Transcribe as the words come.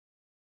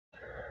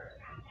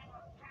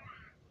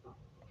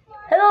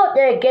Hello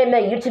there, gamer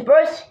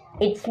YouTubers.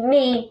 It's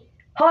me,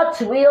 Hot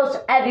Wheels,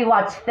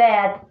 everyone's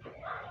fan.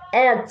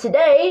 And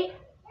today,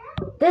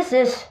 this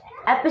is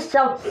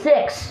episode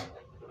 6,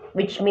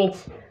 which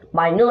means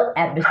my new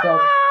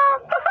episode.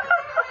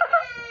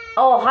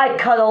 Oh, hi,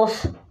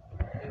 Cuddles.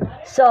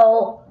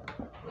 So,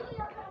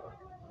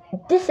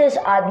 this is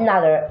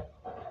another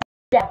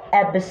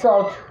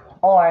episode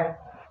or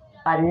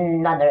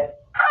another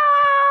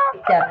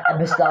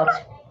episode.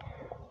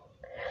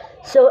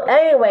 So,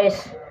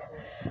 anyways,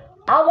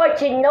 I want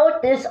to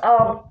note this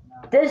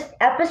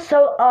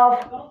episode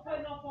of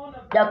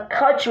the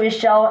country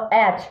show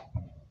at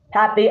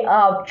Happy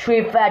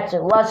Tree Fest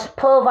was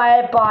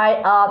provided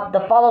by the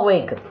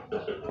following.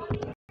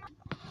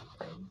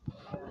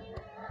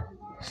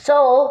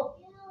 So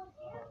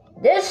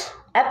this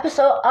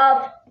episode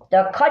of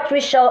the country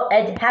show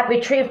at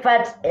Happy Tree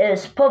Fest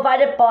is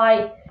provided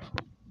by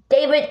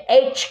David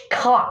H.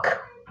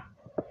 Cock.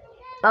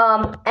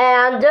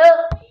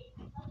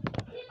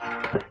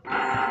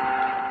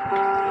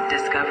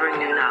 Discovering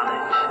new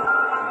knowledge.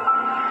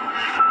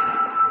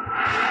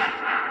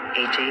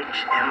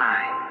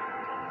 HHMI.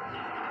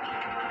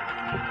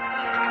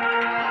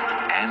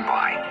 And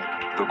by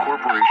the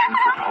Corporation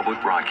for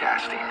Public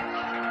Broadcasting.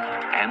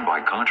 And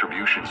by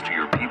contributions to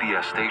your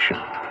PBS station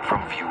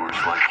from viewers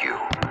like you.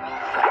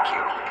 Thank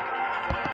you.